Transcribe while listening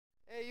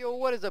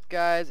what is up,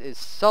 guys? It's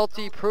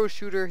Salty Pro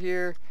Shooter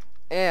here,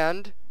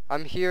 and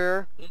I'm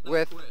here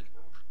with...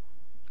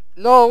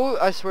 No,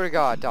 I swear to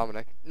God,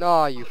 Dominic.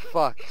 No, you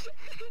fuck.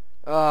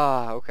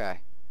 Ah,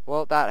 okay.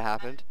 Well, that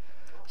happened.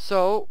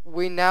 So,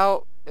 we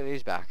now... And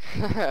he's back.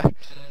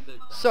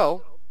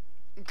 So,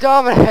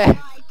 Dominic!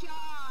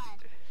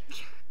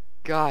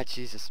 God,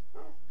 Jesus.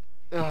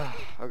 Ugh,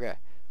 okay.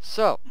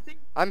 So,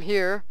 I'm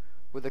here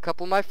with a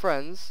couple of my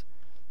friends.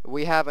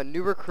 We have a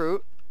new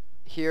recruit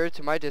here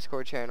to my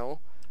Discord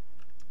channel.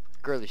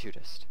 Girly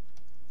Shootist.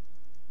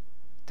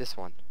 This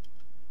one.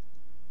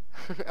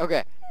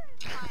 Okay.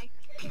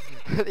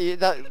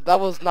 that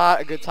was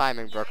not a good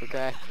timing, Brooke,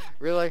 okay?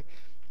 Really?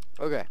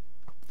 Okay.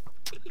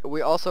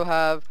 We also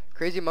have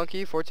Crazy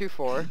Monkey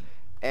 424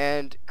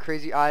 and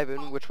Crazy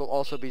Ivan, which will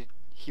also be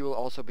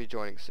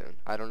joining soon.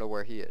 I don't know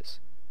where he is.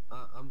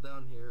 I'm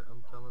down here.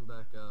 I'm coming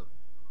back up.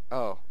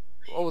 Oh.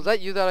 Oh, was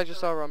that you that I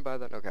just saw run by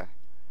then? Okay.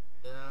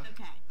 Yeah.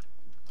 Okay.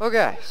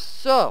 Okay,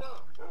 so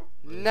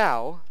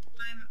now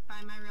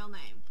Find my real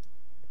name.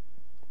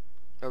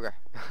 okay.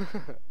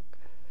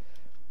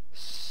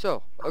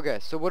 So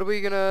what are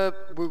we gonna...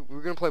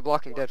 We're gonna play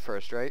Blocking Dead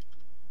first, right?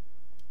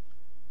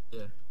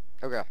 Yeah.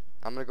 Okay.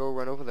 I'm gonna go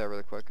run over there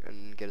really quick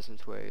and get us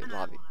into a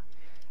lobby.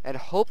 And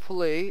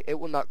hopefully it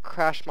will not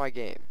crash my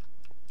game.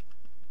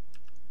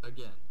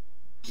 Again.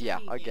 Yeah,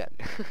 again.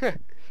 No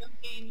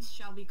games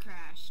shall be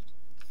crashed.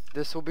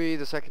 This will be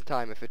the second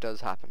time if it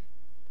does happen.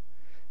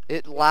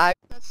 It lag.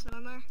 That's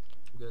Norma.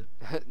 Good.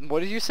 What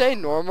did you say,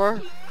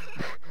 Normer?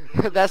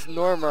 That's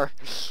Normer.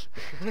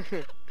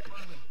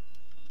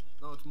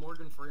 No, it's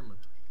Morgan Freeman.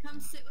 Come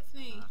sit with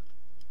me.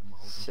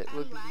 Sit I'm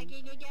with me.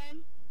 lagging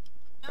again.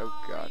 No,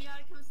 Oh, God. you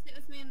gotta come sit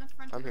with me in the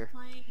front I'm of here. the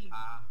plane.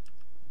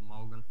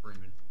 Morgan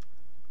Freeman.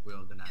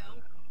 Will deny No.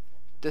 that.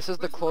 This is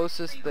the Where's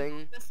closest Morgan thing.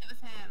 Freeman? Go sit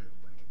with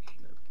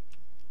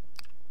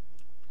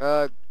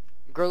him.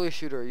 Girly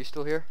Shooter, are you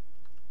still here?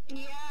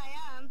 Yeah,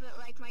 I am, but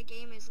like my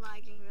game is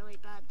lagging really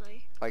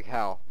badly. Like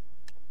how?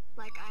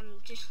 Like I'm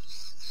just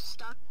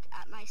stuck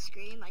at my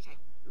screen, like I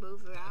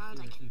move around,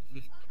 like...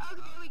 Oh,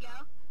 there we go.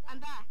 I'm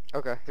back.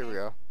 Okay, here we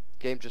go.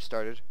 Game just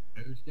started.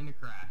 Who's gonna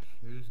crash?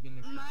 Who's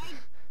gonna crash? My...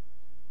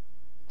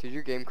 Did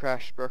your game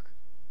crash, Brooke?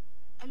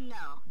 No.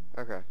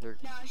 Okay. You're...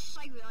 No, it's just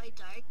like really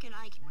dark, and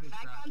like the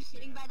fact that I'm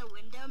sitting by the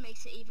window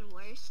makes it even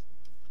worse.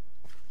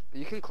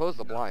 You can close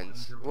the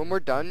blinds. When we're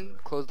done,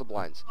 close the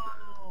blinds.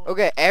 Oh.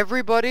 Okay,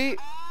 everybody...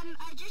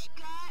 I just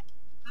got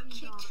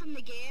kicked from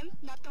the game.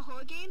 Not the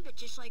whole game, but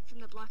just like from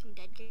the Blocking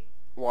Dead game.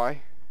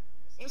 Why?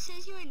 It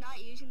says you are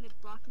not using the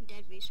Blocking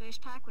Dead resource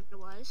pack when it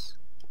was.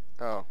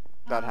 Oh,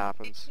 that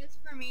happens. Just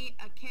for me,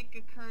 a kick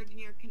occurred in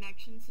your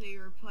connection, so you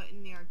were put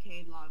in the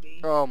arcade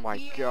lobby. Oh my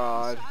Yeah,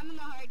 God. So I'm in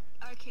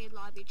the arcade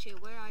lobby too.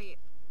 Where are you?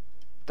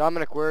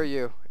 Dominic, where are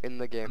you in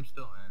the game? I'm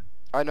still in.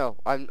 I know.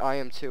 I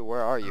am too.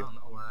 Where are I you? don't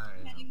know where I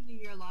am. Heading to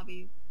your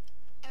lobby.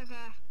 Okay.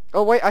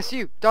 Oh wait, I see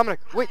you, Dominic.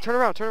 Wait, turn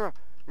around. I'm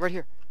right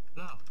here.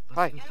 No.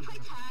 Hi. You gotta play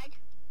tag.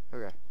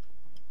 Okay.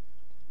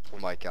 Oh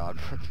my God,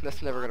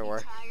 that's never gonna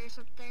work. Tag or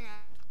something.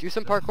 Do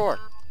some parkour.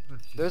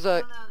 There's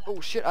a...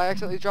 Oh shit, I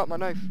accidentally dropped my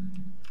knife.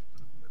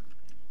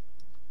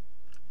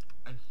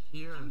 I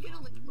hear. I'm gonna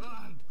listen to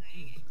Ah,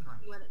 Jesus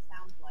Christ. what it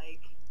sounds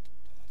like.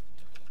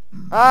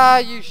 Ah,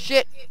 you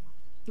shit.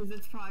 Because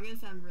it's probably gonna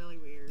sound really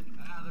weird.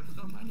 There's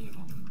so many of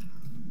them.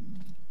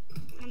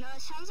 I know,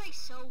 it sounds like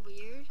so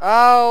weird.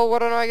 Oh,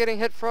 what am I getting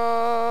hit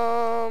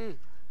from?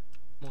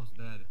 Almost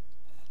dead.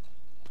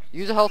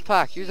 Use a health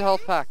pack. Use a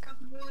health pack.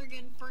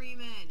 Morgan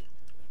Freeman.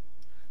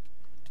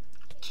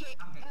 Kick,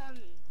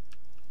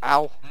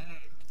 Ow. Hey.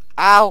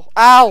 Ow.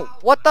 Ow.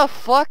 What the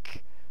fuck?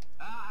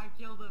 I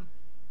killed him.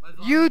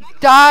 You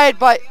died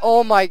by...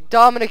 Oh my...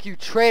 Dominic, you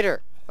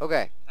traitor.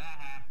 Okay.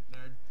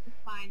 Nerd.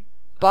 Fine.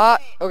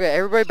 But... Okay,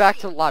 everybody back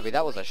to the lobby.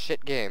 That was a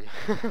shit game.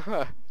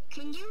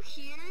 Can you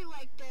hear,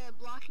 like, the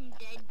Blocking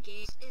Dead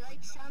game? It,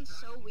 like, sounds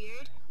so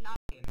weird. Not...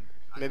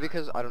 Maybe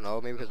because... I don't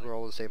know. Maybe because we're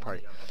all in the same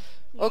party. Yeah.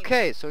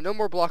 Okay, so no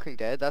more Blocking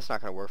Dead. That's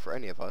not gonna work for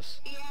any of us.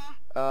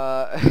 Yeah.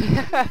 Uh... That is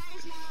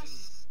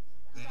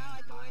not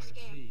like the worst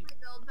game.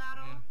 Build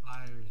battle.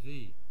 Vampire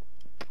Z.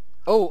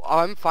 Oh,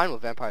 I'm fine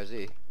with Vampire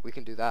Z. We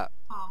can do that.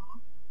 Aw.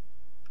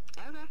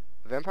 Okay.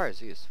 Vampire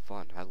Z is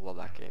fun. I love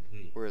that game.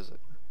 Where is it?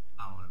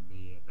 I wanna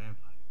be a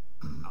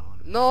vampire. I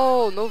wanna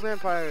No, no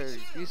vampire.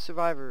 Be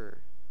Survivor.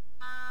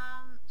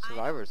 I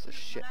Survivor's don't the know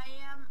shit. what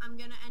I am. I'm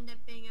gonna end up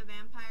being a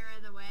vampire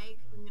either way,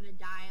 because I'm gonna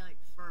die, like,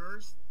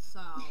 first, so...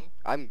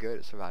 I'm good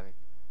at surviving.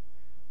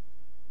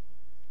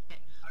 I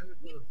would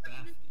You do a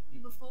fast.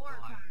 before,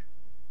 Why?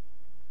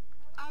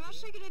 I'm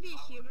actually gonna be a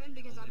human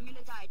because I'm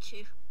gonna die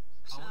too.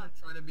 I So, wanna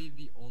try to be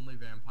the only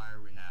vampire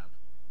we have.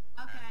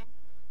 Okay.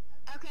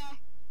 okay.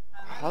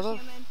 How the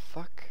human.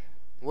 fuck?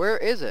 Where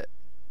is it?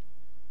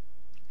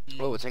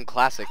 Oh, it's in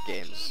classic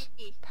games.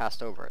 Katie,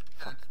 Passed over it.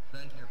 Fuck.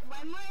 That's been here for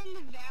when we're in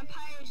the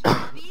vampires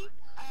lobby,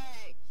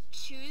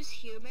 choose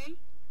human.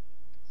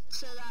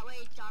 So that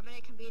way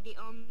Dominic can be the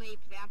only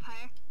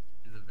vampire.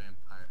 the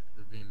vampire.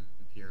 The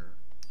vampire.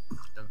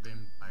 The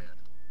vampire.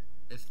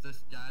 It's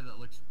this guy that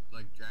looks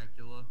like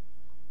Dracula.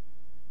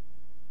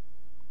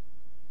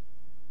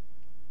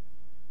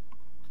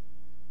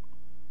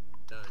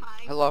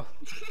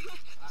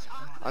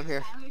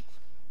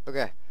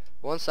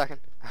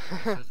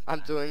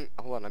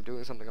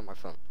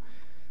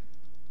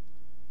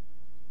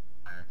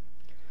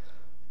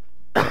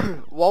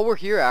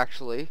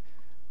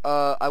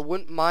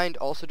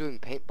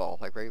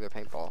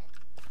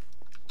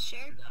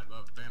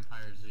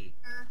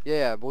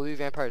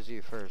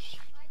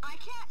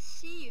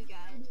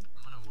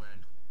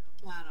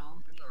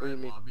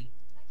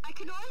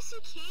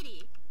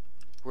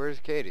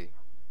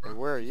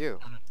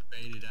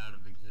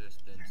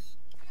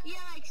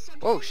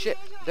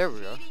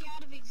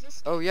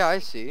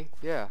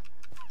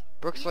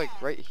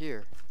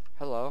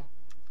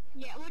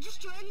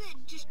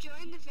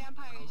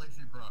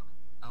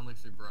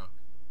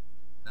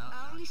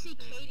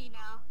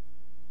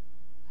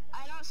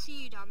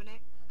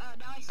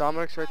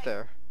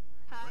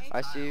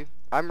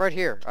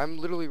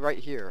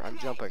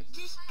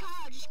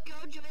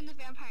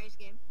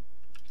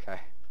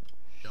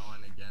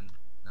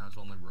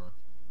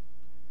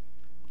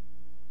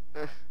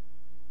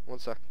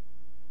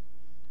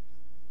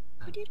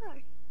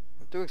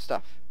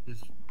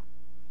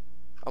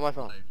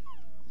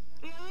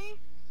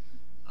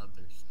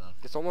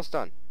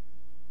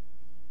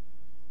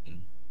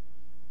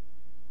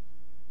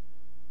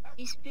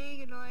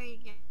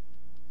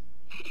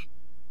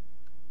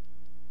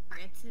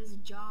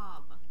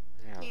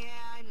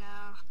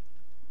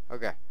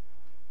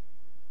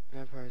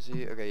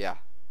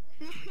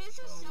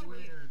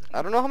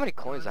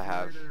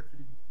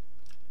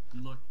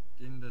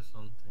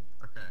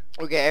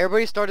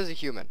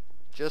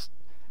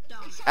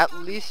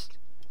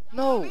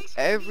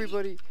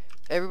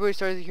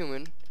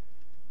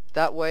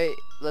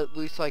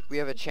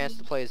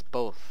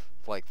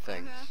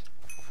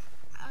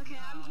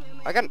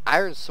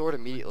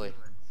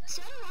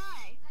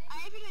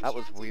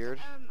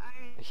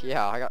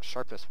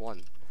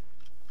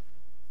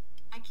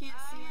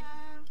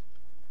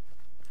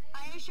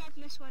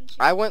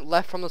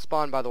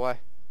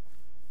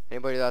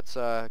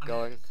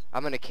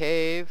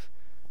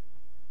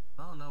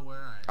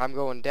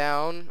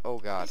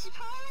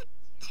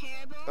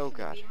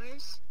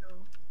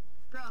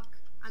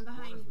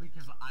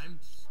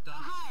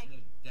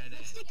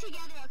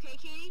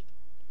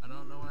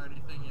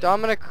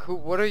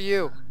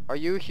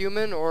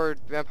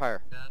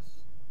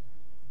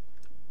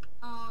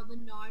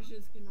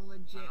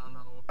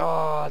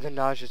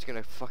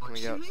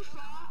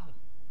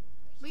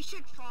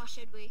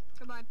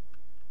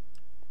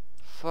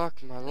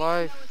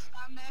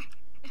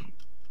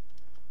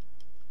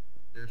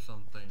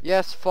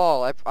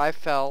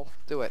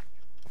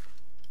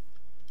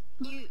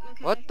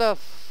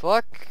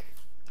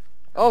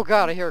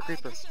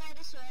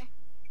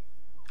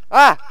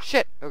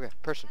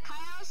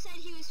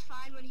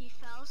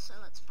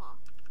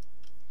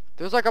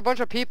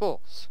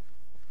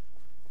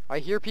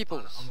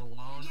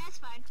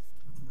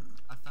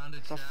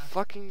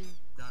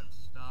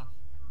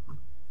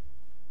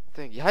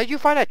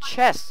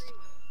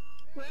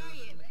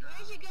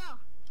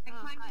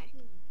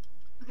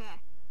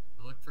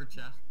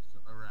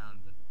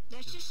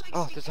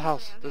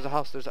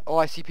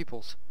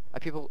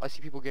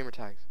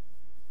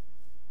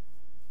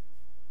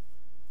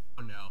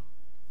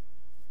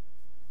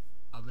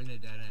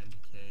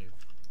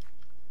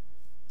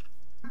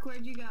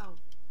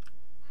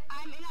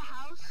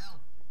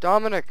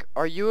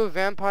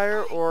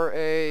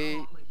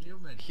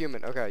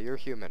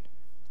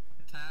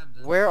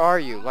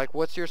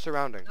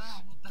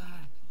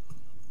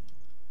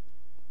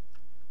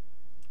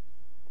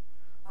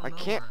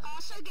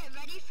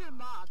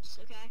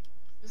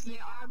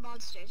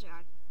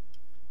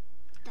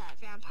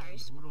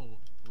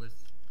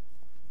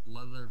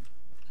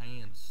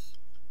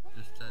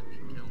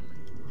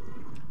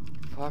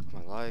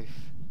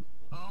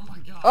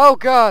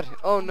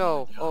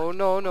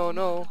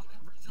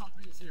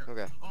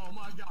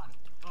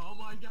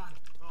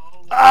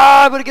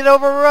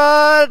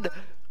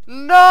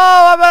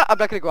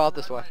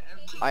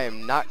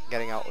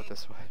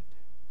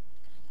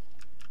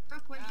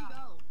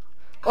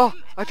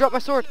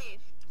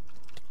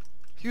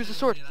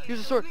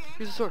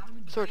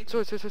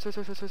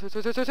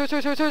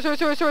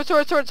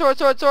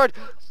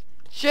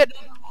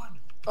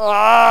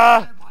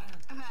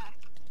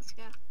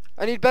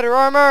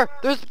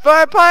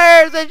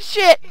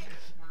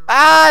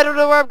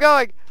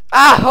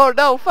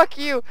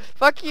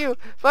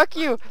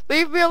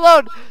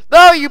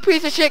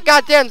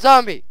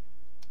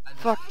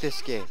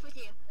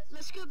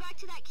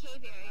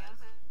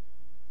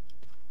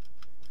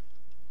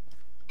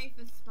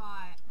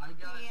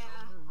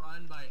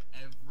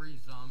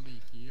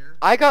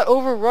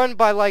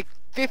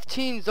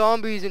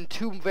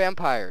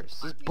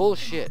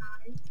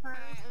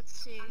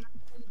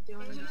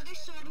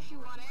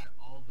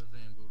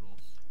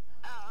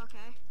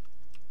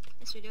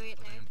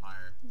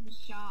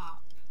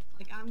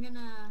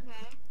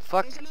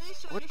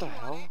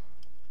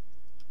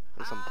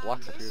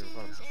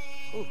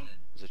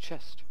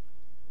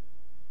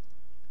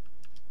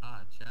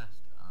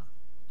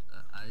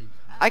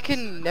 I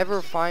can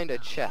never find a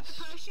The chest.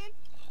 potion?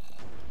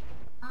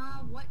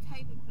 What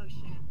type of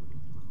potion?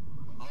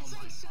 Oh It's my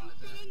like God,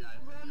 something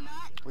that guy- will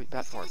not. Wait, It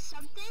bat form. says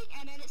something,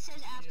 and then it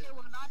says after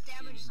will not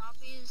damage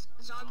zombies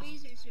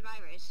or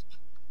survivors.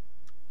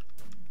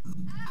 Ow!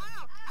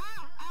 Ow!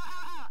 Ow!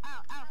 Ow! Ow!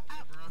 Ow! Ow!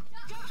 Hey, bro.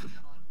 Stop it!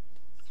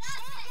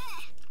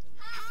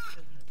 Ha!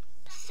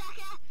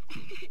 Sucker!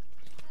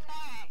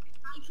 Alright.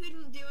 I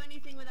couldn't do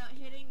anything without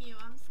hitting you.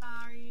 I'm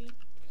sorry.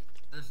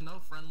 There's no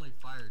friendly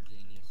fire,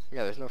 genius.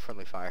 Yeah, there's no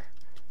friendly fire.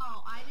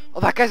 Oh, I didn't.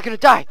 Oh, that guy's gonna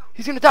die!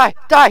 He's gonna die!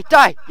 Die!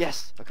 Die!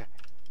 Yes! Okay.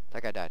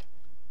 That guy died.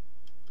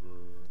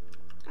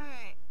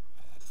 Alright.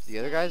 The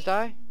other guys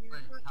die?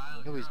 Wait, Kyle,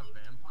 No, you're he's- a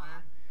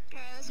vampire?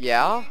 Alright, let's go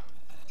Yeah? in here.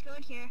 Let's go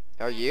in here.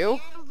 Are Alright, you? yeah,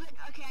 but-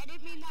 okay, I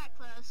didn't mean that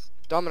close.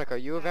 Dominic, are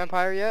you a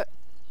vampire yet?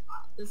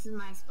 This is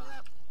my spot.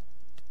 Yep.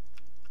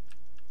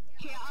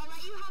 Here, I'll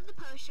let you have the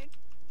potion.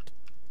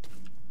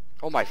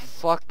 Oh my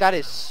fuck, that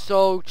is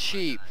so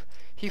cheap.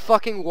 He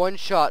fucking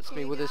one-shots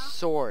me with his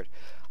sword.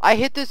 I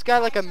hit this guy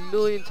like a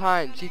million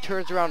times. He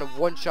turns around and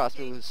one-shots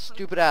me with his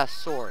stupid-ass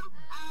sword.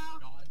 Ow.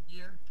 God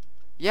gear?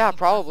 Yeah, There's a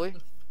probably.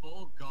 person with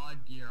full god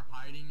gear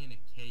hiding in a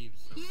cave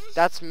somewhere. Use-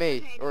 That's me.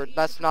 okay, Or, use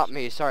that's the not potion.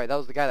 me. Sorry, that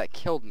was the guy that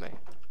killed me.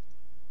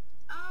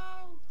 Oh.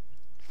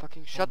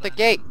 Fucking Well, shut the then,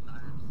 gate!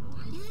 iron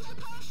sword.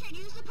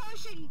 Use the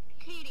potion,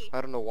 Katie.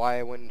 I don't know why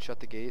I went and shut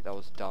the gate. That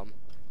was dumb.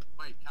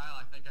 Wait, Kyle,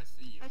 I think I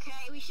see you. Okay,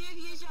 we should have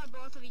used it on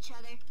both of each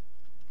other.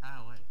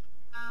 Kyle, wait.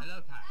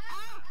 Hello, Kyle.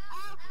 Ow!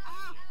 Ow!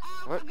 Ow!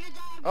 Ow! What? I'm gonna die.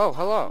 I'm Oh, gonna die,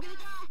 hello. I'm gonna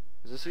die.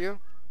 Is this you?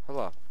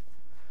 Hello.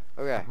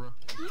 Okay. Bro,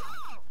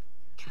 No!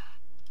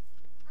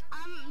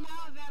 I'm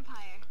now a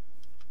vampire.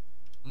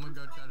 I'm gonna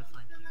go try to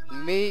find you.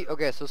 Me,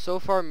 okay, so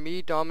far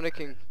me, Dominic,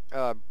 and,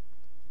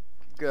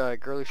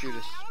 Girly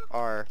Shooters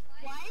are,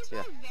 Why is Yeah.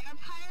 my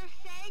vampire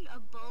thing a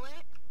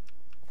bullet?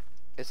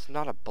 it's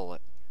not a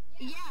bullet.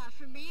 Yeah,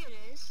 for me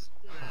it is.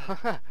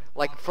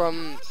 Like I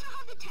from, also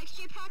have the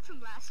texture pack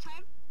from last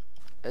time.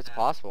 it's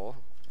possible.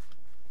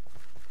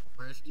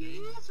 Where's Kate?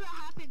 Usually that's what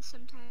happens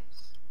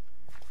sometimes.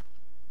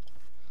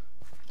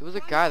 There was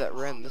a guy that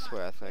ran this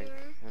way, I think,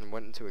 and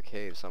went into a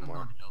cave I'm somewhere.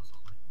 going to kill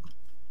somebody.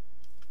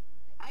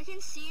 I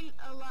can see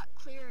a lot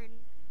clearer.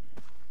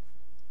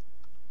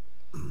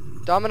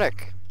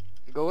 Dominic,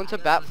 go into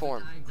There bat was a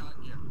form. guy in god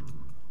gear.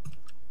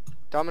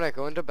 Dominic,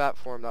 go into bat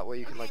form. That way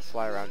you can like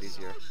fly around who's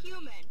easier. So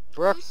human?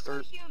 Brooke, Who's so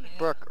or human?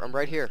 Brooke, I'm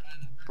right here.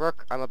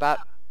 Brooke, I'm a bat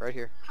right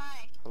here.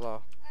 Hi.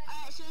 Hello.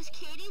 Alright, so is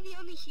Katie the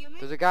only human?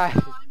 There's a guy.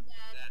 No, I'm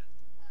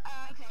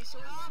dead. Okay, so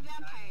we're all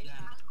vampires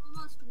now. I'm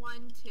almost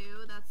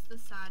 1-2. That's the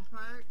sad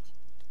part.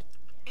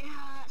 Yeah,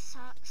 that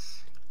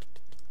sucks.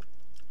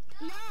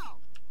 No!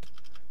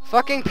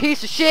 Fucking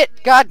piece of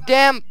shit.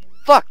 Goddamn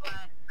fuck.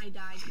 But I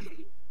died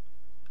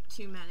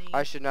too many.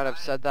 I should not have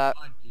said that.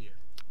 God gear.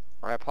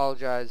 I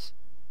apologize.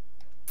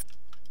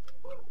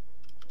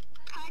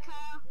 Hi,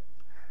 Kyle.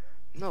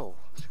 No,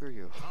 screw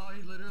you. Oh,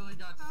 he literally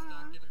got stuck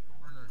in a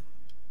corner.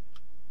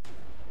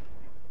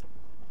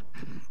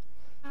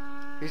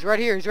 He's right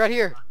here. He's right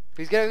here.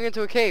 He's getting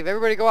into a cave.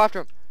 Everybody go after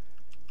him.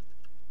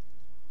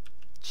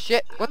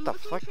 Shit. What I'm the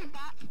looking fuck? for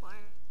bat form.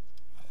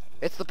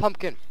 It's the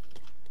pumpkin.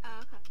 Oh,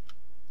 okay.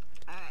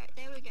 Alright,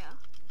 there we go.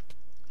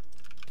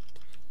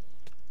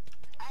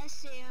 I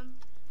see him.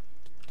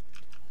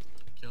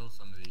 Kill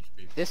some of these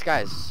people. This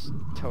guy's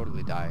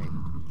totally dying.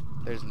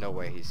 There's no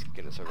way he's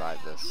gonna survive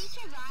He this.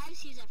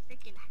 survives, he's a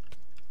freaking...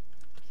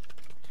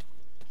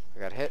 I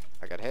got hit.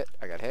 I got hit.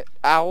 I got hit.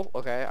 Ow.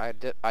 Okay,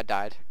 I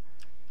died.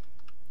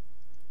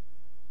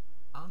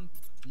 I'm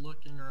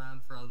looking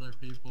around for other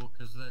people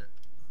because they're...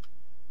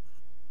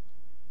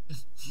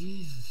 Just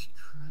Jesus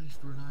Christ,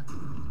 we're not going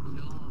to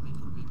kill all these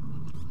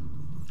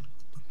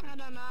people. I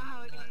don't know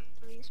how we're gonna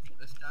kill these people.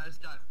 This guy's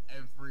got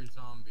every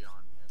zombie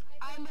on him.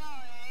 I know,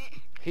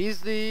 right?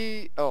 He's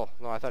the... Oh,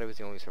 no, I thought he was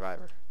the only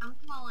survivor. I'm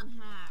calling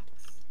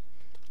hacks.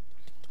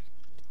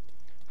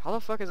 How the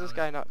fuck is this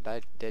guy not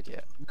dead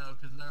yet? No,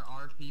 because there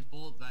are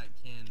people that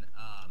can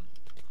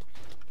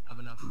have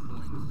enough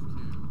coins to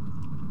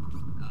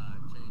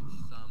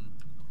change some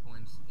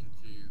coins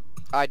into...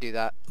 I do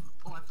that.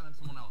 Oh, I found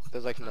someone else.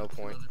 There's like I no found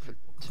two point other for,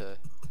 people. to...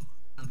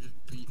 I'm just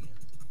beating him.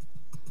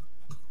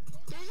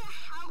 There's a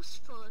house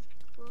full of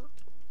people.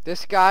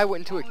 This guy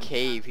went into Oh, a yeah,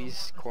 cave. someone He's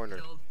was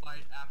cornered. killed by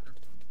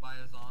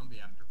a zombie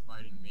after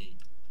fighting me.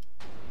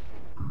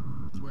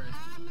 Whereas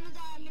I'm gonna die,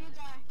 I'm gonna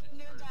die, I'm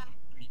gonna die.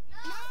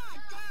 No,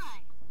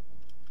 die!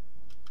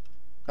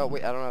 Oh,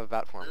 wait, I don't have a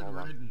bat form. Good Hold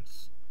on.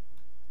 riddance.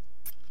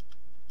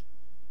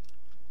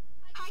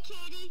 Hi,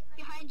 Katie,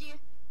 behind you.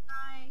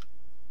 Hi.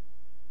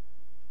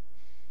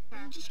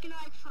 I'm just gonna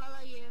like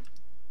follow you.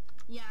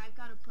 Yeah, I've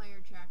got a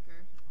player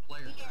tracker.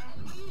 Player. Yeah.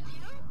 Oh, you do?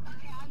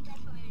 Okay, I'm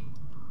definitely...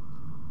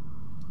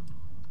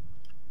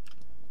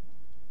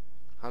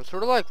 I'm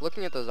sort of like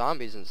looking at the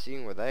zombies and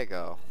seeing where they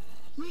go.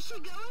 We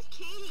should go with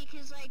Katie,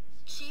 cause like,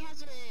 she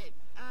has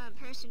a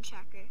person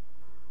tracker.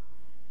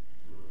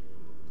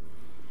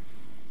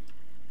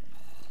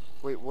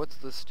 Wait, what's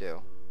this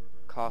do?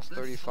 Cost There's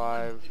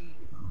 35.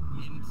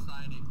 someone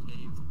inside a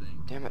cave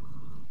thing. Damn it.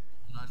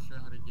 I'm not sure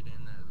how to get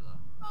in there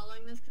though.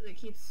 Following this because it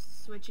keeps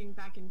switching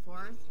back and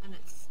forth, and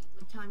it's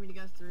telling me to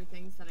go through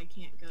things that I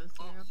can't go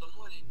through. Oh,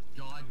 someone in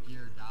God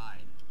gear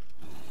died.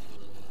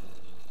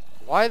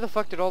 Why the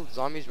fuck did all the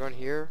zombies run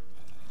here?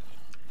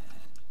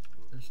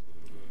 There's...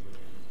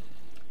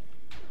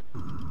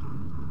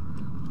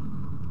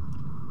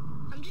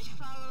 I'm just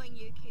following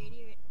you,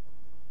 Katie.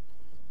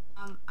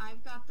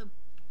 I've got the...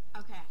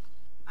 Okay,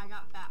 I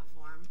got bat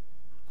form.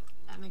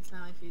 That makes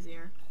my life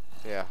easier.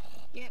 Yeah.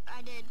 Yep,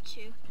 I did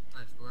too.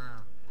 I swear.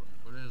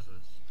 What is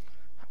this?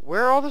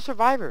 Where are all the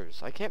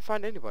survivors? I can't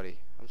find anybody.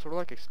 I'm sort of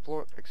like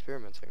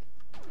experimenting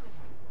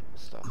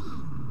with stuff.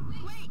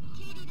 Wait,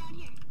 Katie, down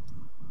here.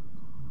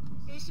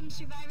 There's some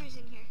survivors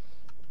in here.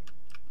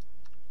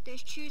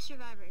 There's 2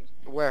 survivors.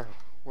 Where?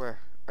 Where?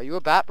 Are you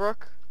a bat,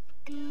 Brooke?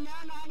 No,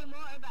 not anymore,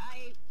 but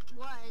I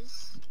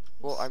was.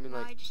 Well, I mean, Now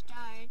like... I just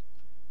died.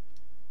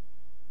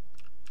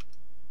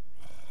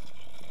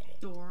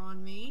 Door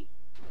on me.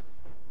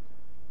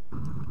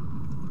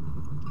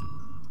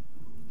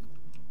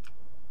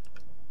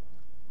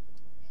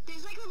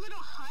 There's like a little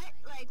hut,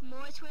 like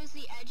more towards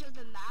the edge of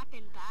the map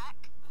and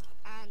back,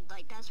 and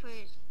like that's where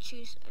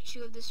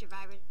two of the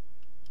survivors.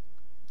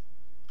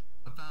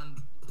 I found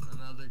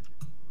another...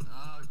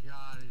 Oh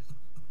god,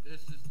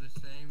 this is the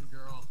same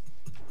girl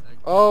that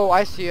Oh,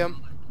 I see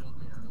him. that killed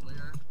me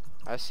earlier.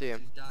 I see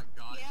him. She's got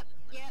God.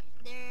 Yep,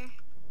 there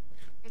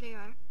they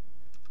are.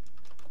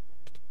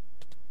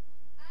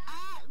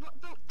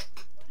 But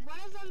one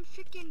of them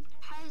freaking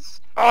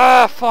has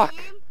Ah, fuck!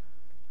 name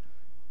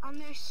on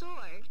their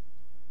sword.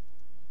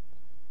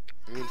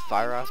 You mean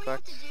fire You know what we have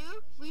aspect? to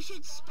do? We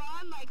should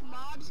spawn like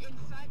mobs in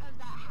front of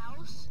that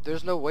house.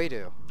 There's no way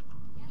to.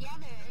 Yeah,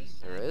 there is.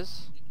 There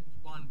is? You can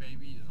spawn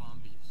baby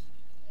zombies.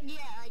 Yeah,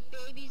 like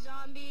baby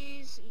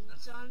zombies and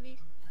zombies.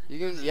 You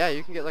can, yeah,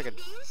 you can get like a...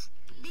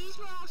 These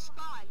were all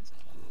spawned.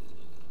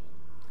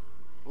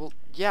 Well,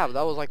 yeah, but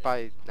that was like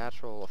by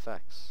natural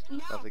effects No,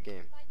 of the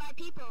game. by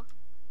people.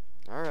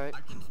 Alright. I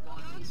can spawn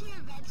Go into your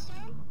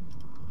redstone.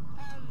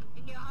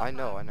 In your I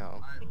know, hotbar. I know.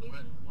 Alright, And you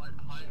can- what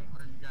hut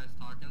are you guys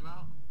talking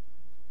about?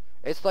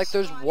 It's like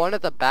there's one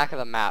at the back of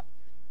the map.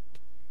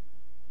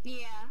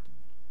 Yeah.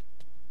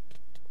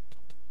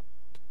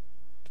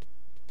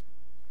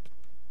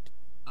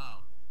 Oh.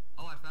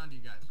 Oh, I found you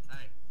guys.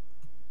 Hey.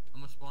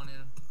 I'm gonna spawn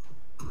in.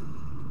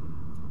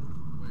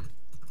 Wait.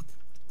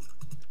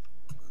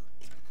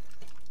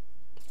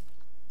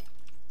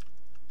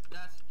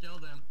 Yes,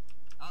 killed him.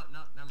 Oh, no,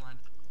 never mind.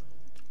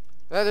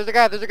 Oh, there's a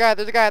guy, there's a guy,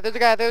 there's a guy, there's a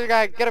guy, there's a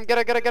guy. Get him, get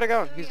him, get him, get him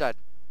going. He's dead.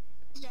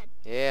 He's dead.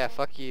 Yeah,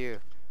 fuck you.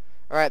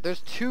 Alright, there's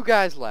 2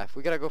 guys left.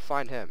 We gotta go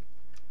find him.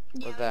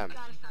 Yeah, Or we them.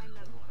 gotta find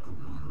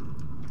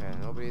them. Okay,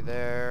 nobody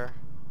there.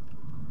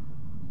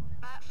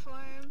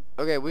 Platform.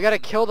 Okay, we gotta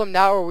kill them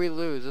now or we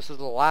lose. This is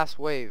the last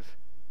wave.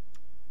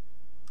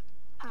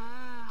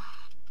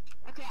 Ah.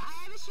 Okay,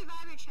 I have a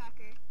survivor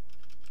tracker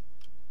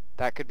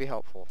That could be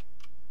helpful.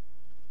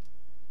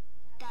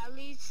 that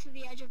leads to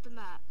the edge of the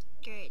map.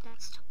 Great,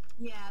 that's.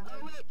 Yeah,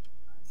 Oh wait.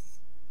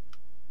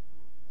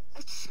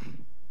 It's,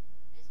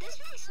 this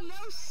makes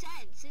no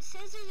sense. It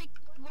says there's like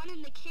one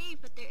in the cave,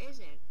 but there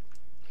isn't.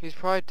 He's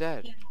probably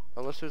dead.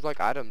 Unless there's like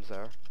items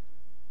there.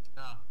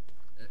 Yeah.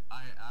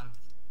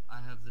 I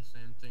have the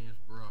same thing as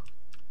Brooke.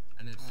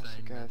 And it's There's a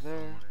saying guy there's there.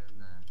 someone in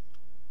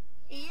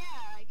there.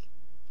 Yeah, like.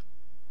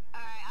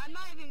 Alright, I'm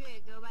not even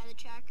gonna go by the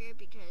tracker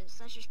because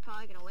that's just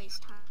probably gonna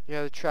waste time.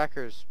 Yeah, the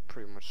tracker's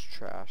pretty much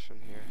trash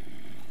in here.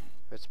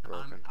 It's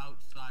broken. I'm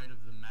outside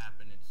of the map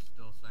and it's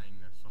still saying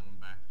there's someone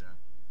back there.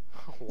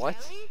 What?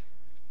 Really?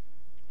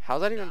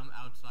 How's that Yeah, even... I'm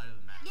outside of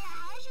the map. Yeah,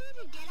 how did you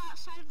even get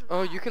outside of the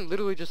Oh, map? you can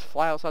literally just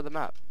fly outside the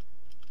map.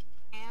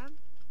 And?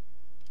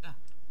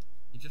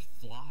 You just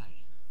fly.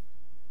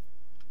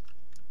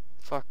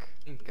 Fuck.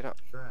 Get up.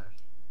 Trash.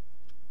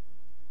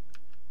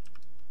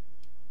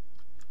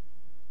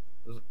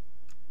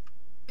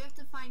 you have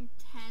to find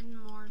 10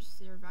 more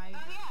survivors.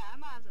 Oh yeah,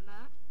 I'm out of the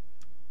map.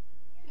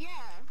 Yeah.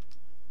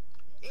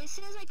 It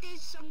says like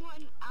there's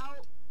someone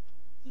out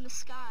in the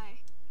sky.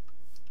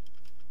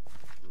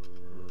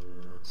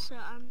 So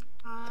I'm.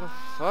 The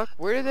fuck?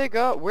 Where did they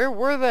go? Where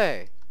were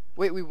they?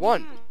 Wait, we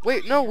won. Yeah.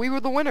 Wait, no, we were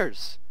the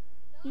winners.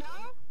 No?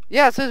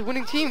 Yeah, it says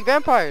winning team,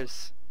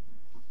 vampires.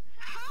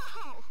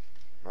 How?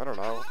 I don't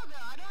know. How though?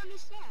 I don't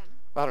understand.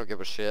 I don't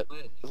give a shit.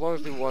 Wait, As long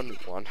as we won, we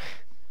won.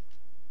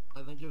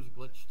 I think it was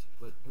glitched,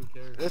 but who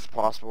cares? It's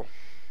possible.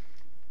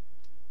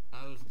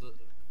 I was the...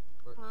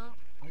 Well,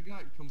 I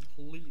got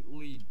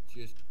completely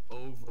just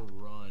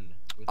overrun.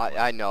 With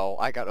I know.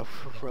 I got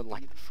overrun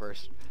like the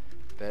first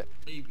bit.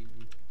 Baby.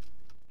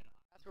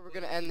 That's where we're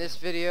gonna end this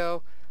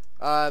video.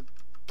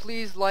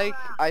 Please like.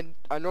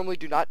 I normally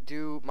do not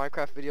do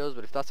Minecraft videos,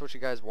 but if that's what you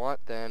guys want,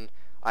 then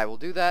I will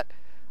do that.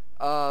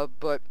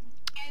 But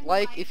And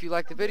like if you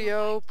like the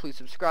video, please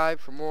subscribe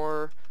for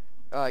more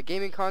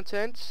gaming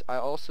content. I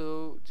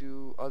also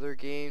do other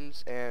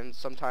games, and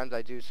sometimes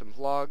I do some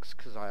vlogs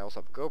because I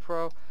also have a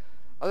GoPro.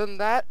 Other than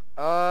that,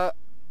 I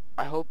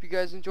hope you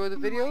guys enjoy the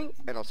video,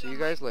 and I'll see you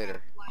guys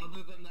later.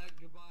 Other than that,